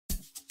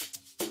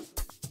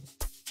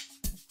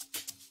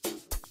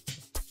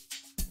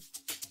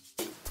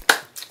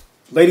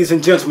Ladies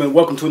and gentlemen,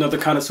 welcome to another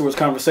Connoisseur's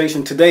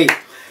Conversation. Today,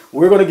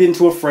 we're going to get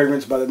into a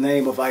fragrance by the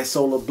name of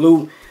Isola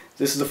Blu.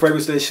 This is a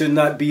fragrance that should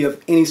not be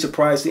of any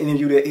surprise to any of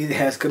you that it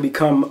has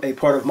become a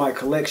part of my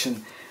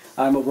collection.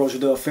 I'm a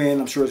Roja fan,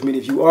 I'm sure as many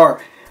of you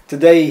are.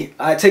 Today,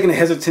 I had taken a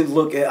hesitant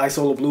look at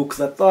Isola Blu because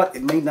I thought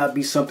it may not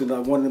be something that I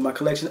wanted in my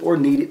collection or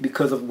needed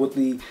because of what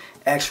the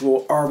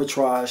actual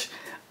arbitrage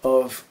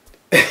of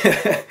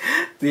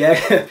the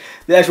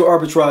actual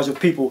arbitrage of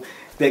people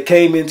that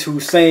came into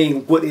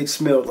saying what it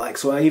smelled like.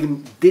 So I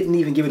didn't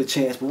even give it a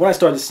chance. But when I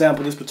started to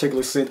sample this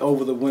particular scent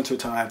over the winter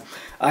time,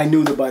 I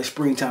knew that by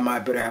springtime I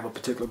better have a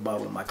particular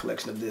bottle in my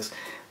collection of this.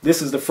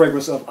 This is the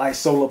fragrance of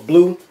Isola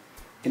Blu.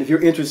 And if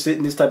you're interested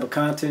in this type of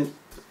content,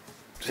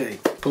 hey,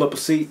 pull up a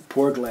seat,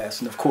 pour a glass,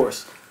 and of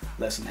course,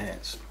 let's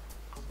enhance.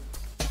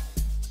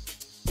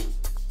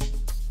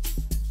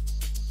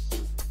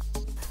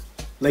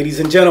 Ladies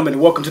and gentlemen,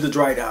 welcome to the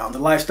Dry Down, the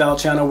lifestyle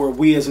channel where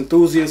we as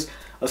enthusiasts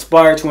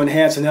aspire to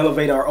enhance and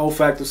elevate our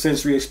olfactive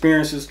sensory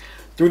experiences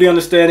through the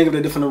understanding of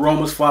the different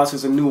aromas,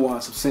 flosses, and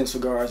nuance of scent,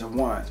 cigars, and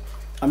wines.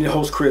 I'm your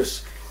host,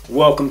 Chris.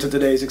 Welcome to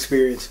today's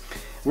experience.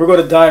 We're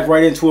going to dive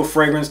right into a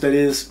fragrance that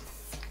is,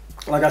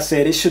 like I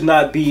said, it should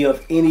not be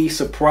of any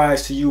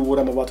surprise to you what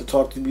I'm about to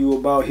talk to you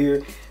about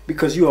here,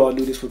 because you all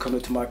knew this would come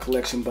into my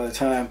collection by the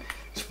time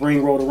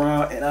spring rolled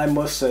around, and I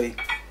must say,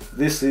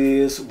 this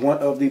is one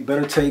of the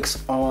better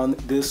takes on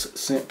this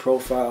scent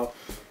profile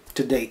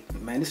to date.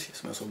 Man, this shit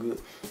smells so good.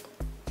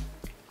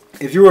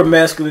 If you're a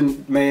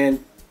masculine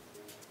man,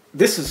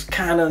 this is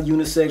kind of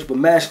unisex, but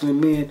masculine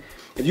men,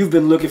 if you've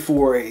been looking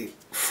for a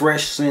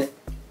fresh scent,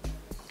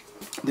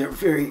 they're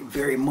very,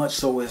 very much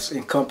so as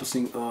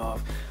encompassing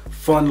of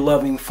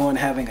fun-loving,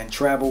 fun-having, and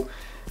travel.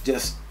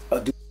 Just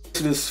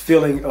this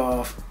feeling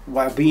of,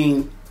 while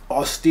being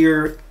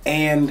austere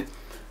and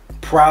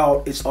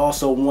proud, it's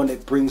also one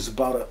that brings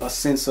about a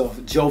sense of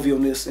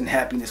jovialness and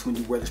happiness when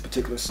you wear this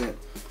particular scent.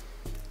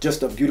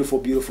 Just a beautiful,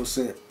 beautiful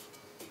scent.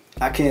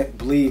 I can't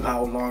believe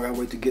how long I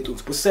wait to get to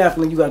this. But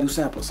sampling, you gotta do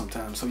sampling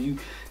sometimes. So you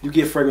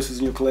get fragrances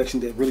in your collection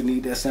that really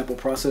need that sample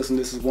process, and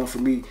this is one for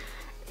me.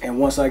 And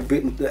once I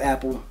bit the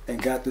apple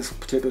and got this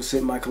particular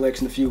scent in my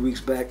collection a few weeks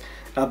back,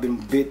 I've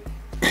been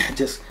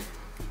just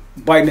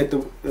biting at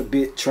the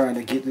bit trying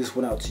to get this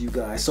one out to you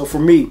guys. So for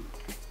me,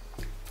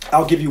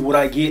 I'll give you what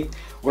I get,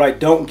 what I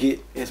don't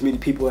get, as many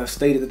people have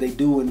stated that they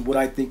do, and what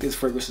I think this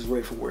fragrance is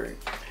ready for wearing.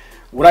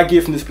 What I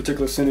get from this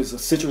particular scent is a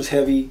citrus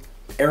heavy,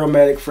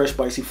 aromatic, fresh,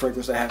 spicy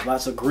fragrance that has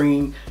lots of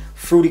green,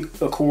 fruity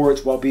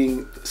accords while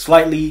being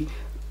slightly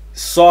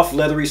soft,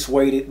 leathery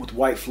suede with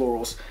white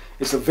florals.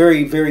 It's a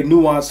very, very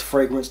nuanced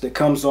fragrance that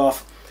comes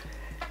off.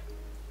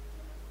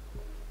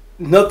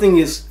 Nothing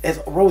is, as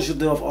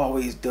Roja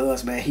always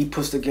does, man. He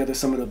puts together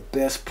some of the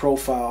best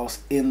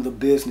profiles in the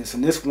business.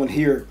 And this one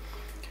here,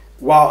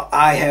 while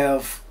I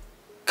have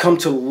come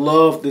to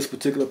love this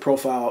particular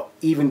profile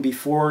even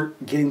before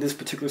getting this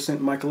particular scent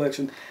in my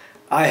collection,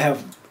 I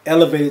have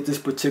elevated this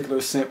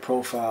particular scent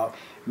profile,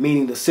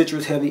 meaning the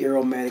citrus heavy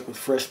aromatic with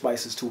fresh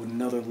spices, to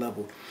another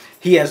level.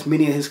 He has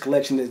many in his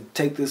collection that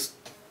take this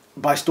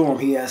by storm.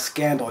 He has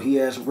Scandal, he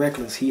has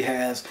Reckless, he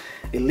has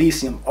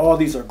Elysium. All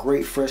these are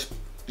great, fresh,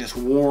 just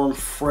warm,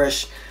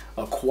 fresh,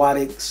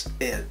 aquatics,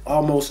 and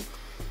almost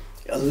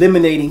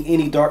eliminating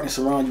any darkness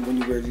around you when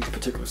you wear these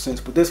particular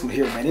scents. But this one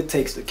here, man, it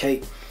takes the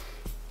cake.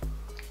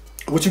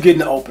 What you get in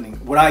the opening,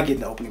 what I get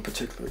in the opening in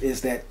particular,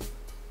 is that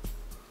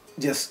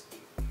just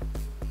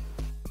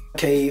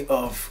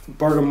of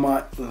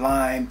bergamot,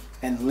 lime,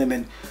 and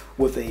lemon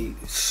with a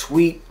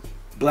sweet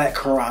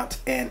blackcurrant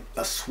and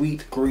a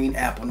sweet green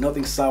apple.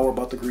 Nothing sour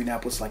about the green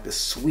apple. It's like the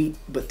sweet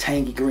but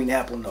tangy green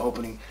apple in the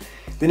opening.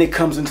 Then it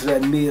comes into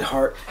that mid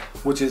heart,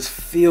 which is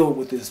filled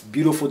with this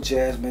beautiful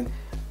jasmine,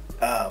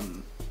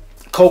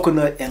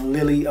 coconut, and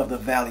lily of the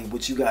valley,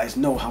 which you guys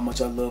know how much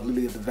I love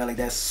lily of the valley.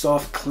 That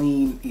soft,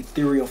 clean,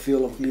 ethereal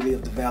feel of lily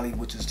of the valley,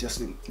 which is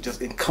just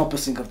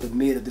encompassing of the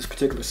mid of this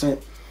particular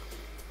scent.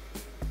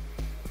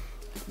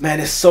 Man,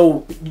 it's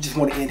so, you just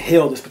want to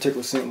inhale this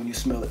particular scent when you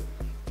smell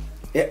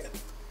it.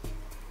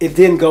 It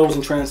then goes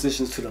and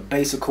transitions to the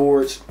base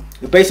accords.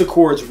 The base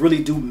accords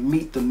really do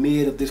meet the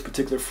mid of this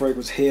particular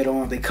fragrance head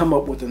on. They come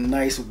up with a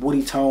nice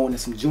woody tone and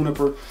some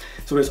juniper.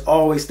 So there's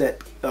always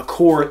that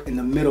accord in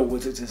the middle,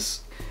 which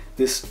is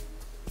this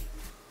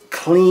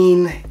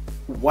clean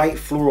white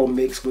floral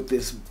mix with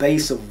this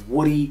base of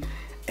woody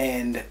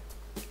and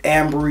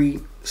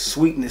ambery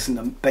sweetness in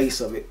the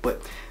base of it.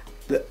 But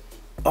the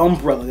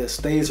umbrella that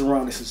stays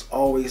around this is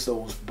always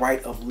those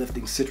bright,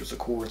 uplifting citrus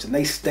accords, and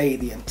they stay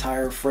the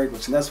entire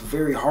fragrance. And that's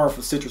very hard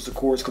for citrus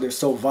accords because they're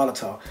so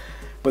volatile.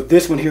 But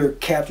this one here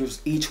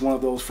captures each one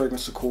of those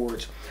fragrance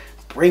accords,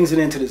 brings it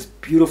into this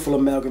beautiful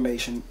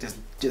amalgamation. This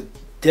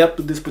depth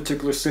of this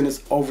particular scent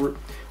is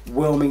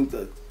overwhelming.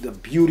 The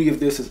beauty of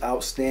this is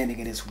outstanding,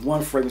 and it's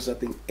one fragrance I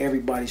think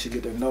everybody should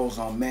get their nose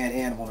on, man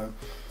and woman.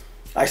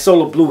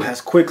 Isola Blu has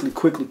quickly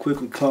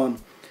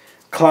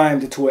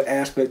climbed into an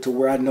aspect to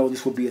where I know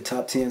this will be a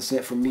top 10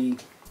 scent for me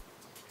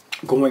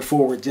going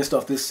forward, just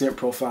off this scent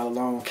profile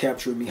alone,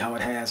 capturing me how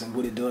it has and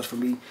what it does for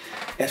me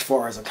as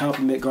far as a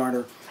compliment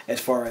garner as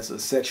far as a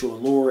sexual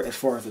allure, as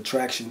far as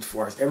attraction, as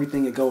far as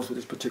everything that goes with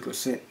this particular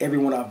scent.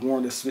 Everyone I've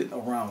worn this scent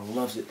around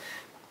loves it.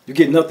 You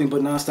get nothing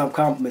but non-stop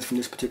compliments from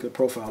this particular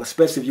profile,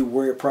 especially if you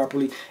wear it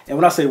properly. And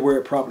when I say wear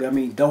it properly, I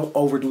mean don't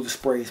overdo the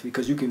sprays,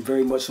 because you can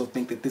very much so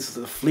think that this is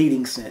a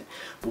fleeting scent.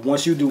 But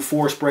once you do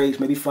 4 sprays,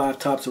 maybe 5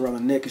 tops around the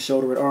neck and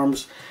shoulder and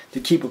arms, to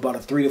keep about a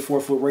 3 to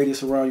 4 foot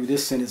radius around you,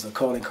 this scent is a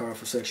calling card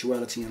for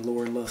sexuality and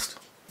lure and lust.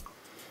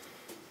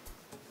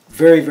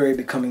 Very, very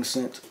becoming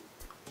scent.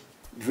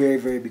 Very,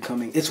 very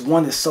becoming. It's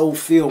one that's so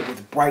filled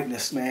with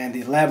brightness, man.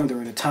 The lavender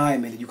and the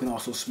thyme, and you can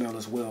also smell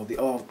as well.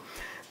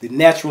 The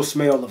natural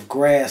smell of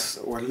grass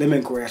or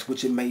lemongrass,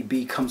 which it may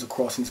be, comes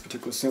across in this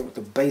particular scent with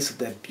the base of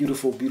that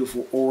beautiful,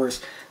 beautiful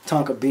Orris,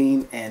 Tonka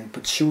bean, and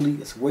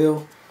patchouli as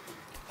well.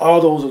 All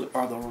those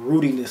are the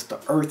rootiness, the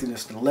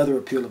earthiness, the leather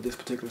appeal of this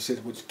particular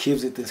scent, which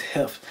gives it this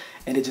heft,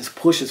 and it just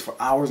pushes for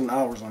hours and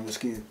hours on your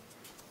skin.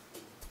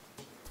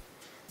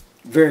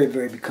 Very,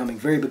 very becoming,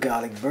 very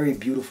beguiling, very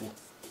beautiful.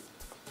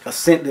 A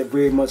scent that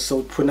very much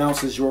so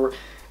pronounces your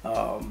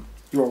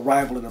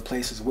arrival in a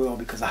place as well,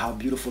 because of how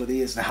beautiful it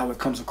is and how it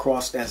comes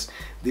across as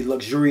the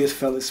luxurious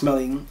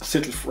smelling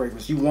citrus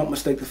fragrance. You won't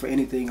mistake it for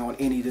anything on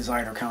any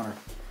designer counter.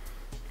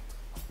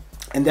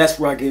 And that's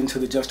where I get into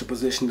the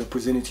juxtaposition of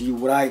presenting to you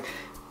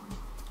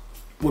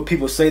what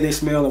people say they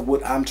smell and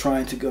what I'm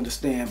trying to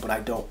understand, but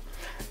I don't.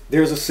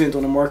 There's a scent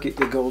on the market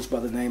that goes by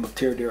the name of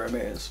Terre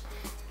d'Hermès.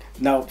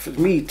 Now, for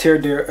me, Terre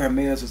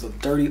d'Hermès is a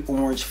dirty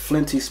orange,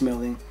 flinty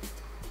smelling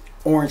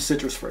orange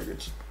citrus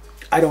fragrance.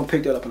 I don't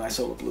pick that up in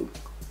Isola Blu.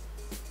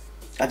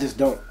 I just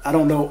don't. I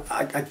don't know.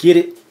 I get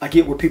it. I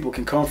get where people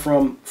can come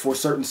from for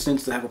certain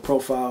scents to have a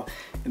profile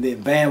and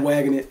then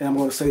bandwagon it. And I'm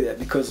going to say that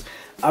because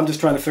I'm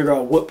just trying to figure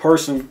out what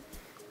person,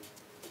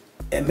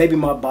 and maybe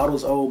my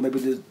bottle's old, maybe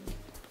the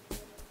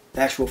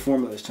actual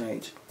formula has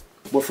changed.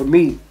 But for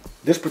me,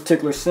 this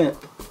particular scent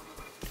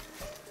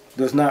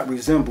does not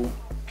resemble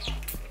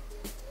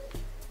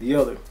the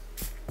other.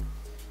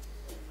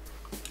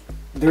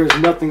 There is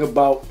nothing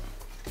about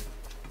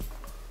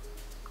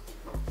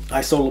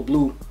Isola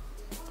Blu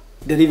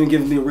that even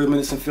gives me a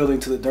reminiscent feeling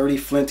to the dirty,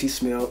 flinty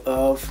smell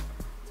of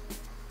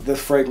the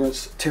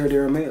fragrance Terre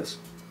d'Hermès.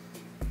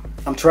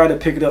 I'm trying to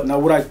pick it up. Now,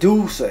 what I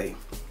do say,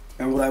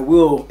 and what I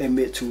will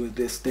admit to is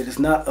this, that it's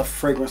not a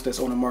fragrance that's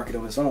on the market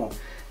on its own.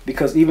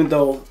 Because even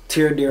though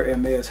Terre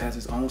d'Hermès has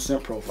its own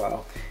scent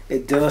profile,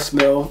 it does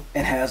smell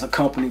and has a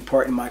company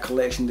part in my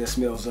collection that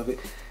smells of it.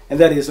 And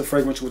that is a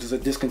fragrance which is a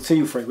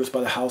discontinued fragrance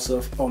by the house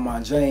of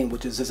Oman Jane,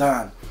 which is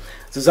Jasmin.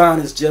 Jasmin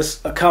is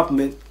just a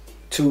complement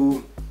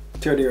to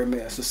Terre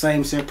d'Hermès. The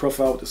same scent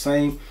profile with the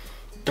same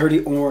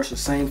dirty orange, the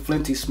same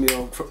flinty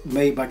smell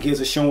made by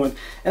Giza Showing.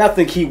 And I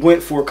think he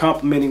went for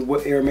complimenting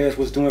what Hermès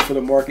was doing for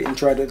the market and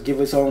tried to give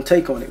his own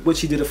take on it,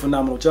 which he did a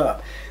phenomenal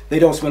job. They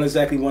don't smell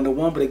exactly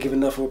one-to-one, but they give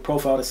enough of a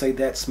profile to say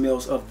that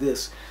smells of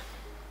this.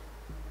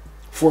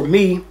 For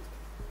me,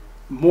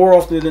 more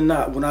often than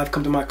not, when I've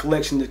come to my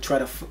collection to try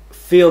to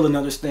feel an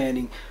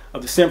understanding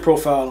of the scent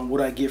profile and what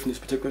I get from this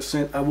particular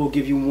scent, I will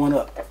give you one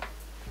up.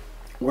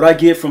 What I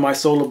get from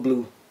Isola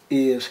Blu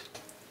is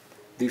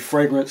the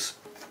fragrance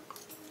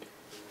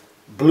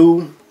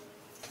Blue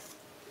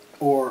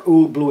or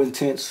Oud Blue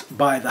Intense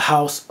by the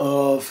house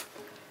of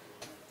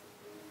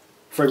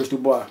Fragrance Du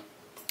Bois.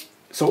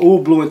 So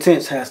Oud Blue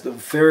Intense has the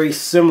very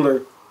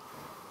similar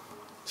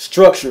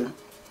structure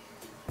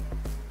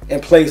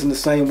and plays in the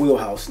same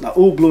wheelhouse. Now,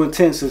 Oud Blue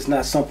Intense is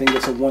not something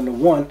that's a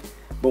one-to-one,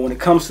 but when it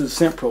comes to the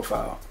scent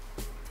profile,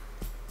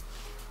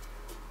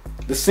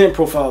 the scent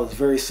profile is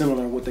very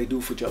similar in what they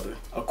do for each other.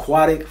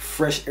 Aquatic,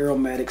 fresh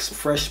aromatics,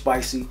 fresh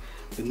spicy,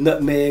 the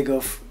nutmeg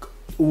of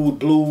Oud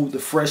Blue, the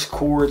fresh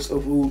chords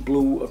of Oud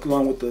Blue,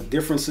 along with the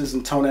differences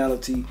in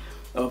tonality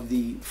of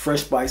the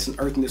fresh spice and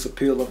earthiness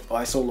appeal of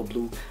Isola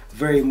Blu,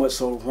 very much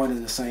so run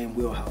in the same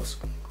wheelhouse.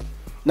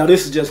 Now,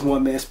 this is just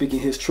one man speaking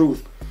his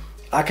truth.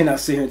 I cannot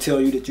sit here and tell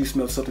you that you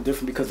smell something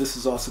different because this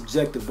is all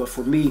subjective. But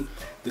for me,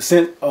 the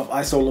scent of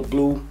Isola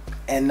Blu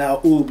and now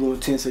Oud Blue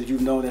Intense, as you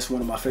know, that's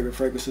one of my favorite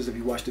fragrances if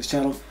you watch this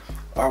channel,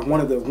 are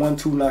one of the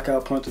 1-2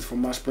 knockout punches for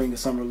my spring and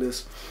summer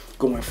list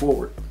going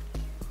forward.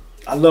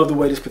 I love the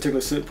way this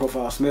particular scent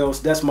profile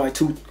smells. That's my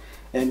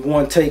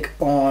 2-in-1 take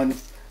on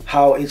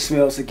how it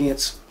smells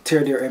against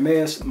Terre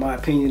d'Hermès. My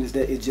opinion is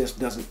that it just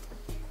doesn't.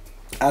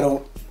 I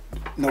don't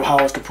know how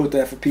else to put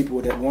that for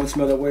people that want to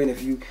smell that way. And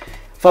if you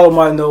follow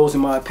my nose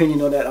and my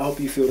opinion on that, I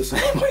hope you feel the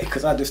same way,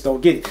 because I just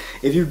don't get it.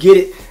 If you get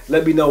it,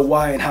 let me know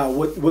why and how,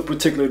 what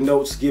particular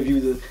notes give you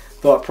the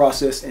thought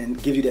process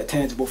and give you that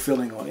tangible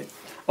feeling on it.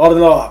 All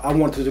in all, I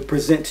wanted to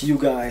present to you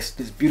guys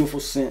this beautiful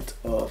scent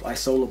of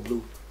Isola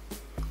Blu.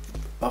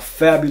 A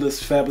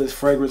fabulous, fabulous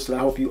fragrance that I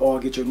hope you all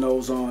get your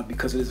nose on,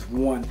 because it is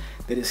one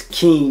that is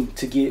keen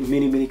to get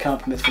many, many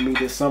compliments from me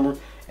this summer.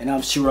 And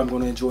I'm sure I'm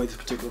going to enjoy this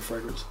particular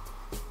fragrance.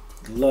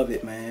 Love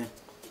it, man.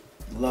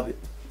 Love it.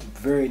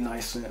 Very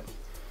nice scent.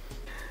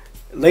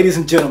 Ladies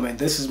and gentlemen,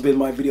 this has been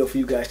my video for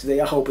you guys today.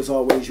 I hope as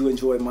always you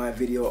enjoyed my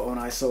video on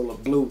Isola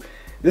Blu.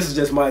 This is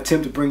just my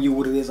attempt to bring you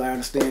what it is I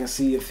understand and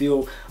see and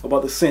feel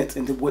about the scent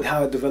and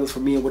how it develops for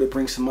me and what it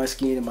brings to my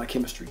skin and my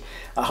chemistry.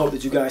 I hope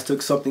that you guys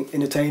took something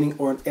entertaining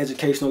or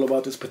educational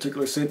about this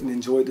particular scent and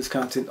enjoyed this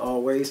content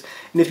always.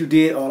 And if you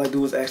did, all I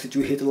do is ask that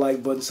you hit the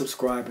like button,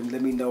 subscribe, and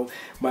let me know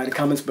by the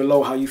comments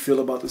below how you feel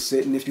about the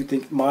scent. And if you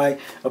think my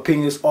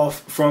opinion is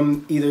off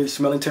from either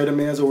smelling terre de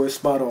mer or it's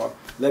spot on,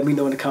 let me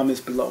know in the comments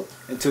below.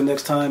 Until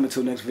next time,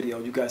 until next video,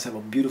 you guys have a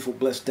beautiful,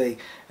 blessed day,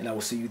 and I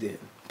will see you then.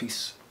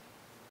 Peace.